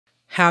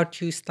How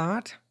to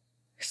start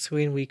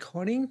screen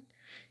recording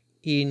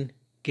in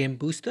Game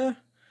Booster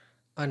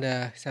on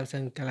the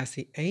Samsung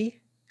Galaxy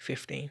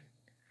A15.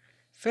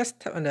 First,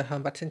 tap on the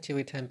home button to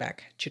return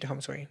back to the home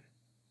screen.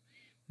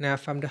 Now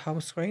from the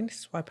home screen,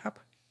 swipe up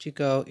to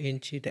go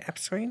into the app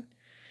screen.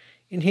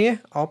 In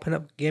here, open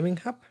up Gaming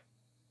Hub.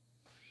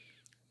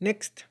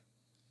 Next,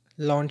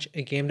 launch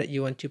a game that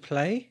you want to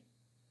play.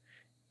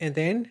 And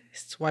then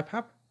swipe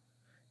up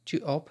to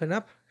open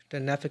up the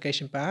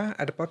navigation bar.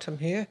 At the bottom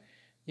here,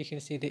 you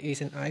can see there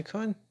is an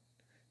icon.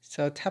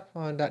 So tap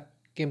on that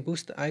Game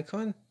Booster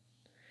icon.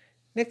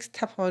 Next,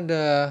 tap on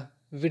the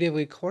video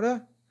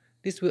recorder.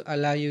 This will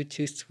allow you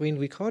to screen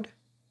record.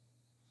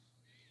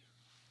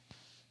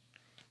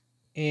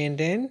 And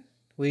then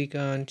we're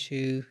going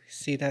to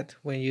see that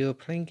when you're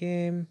playing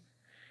game,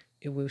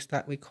 it will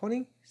start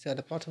recording. So at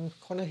the bottom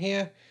corner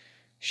here,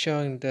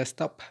 showing the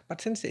stop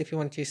button. So if you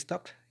want to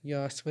stop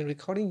your screen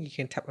recording, you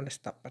can tap on the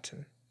stop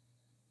button.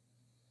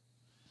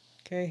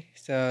 Okay,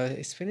 so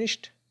it's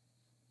finished.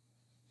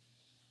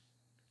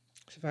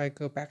 So if I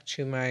go back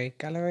to my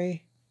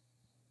gallery,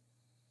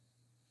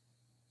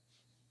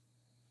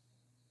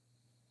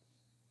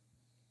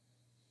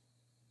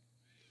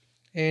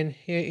 and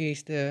here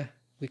is the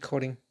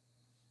recording.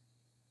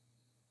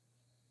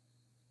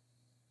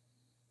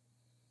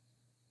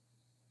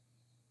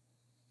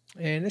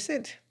 And that's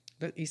it.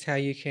 That is how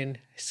you can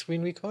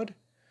screen record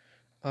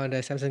on the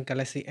Samsung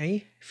Galaxy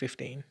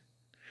A15.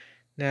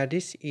 Now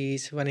this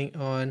is running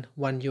on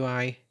One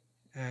UI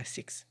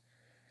 6.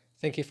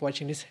 Thank you for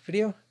watching this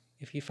video.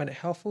 If you find it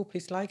helpful,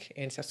 please like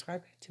and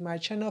subscribe to my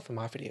channel for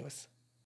more videos.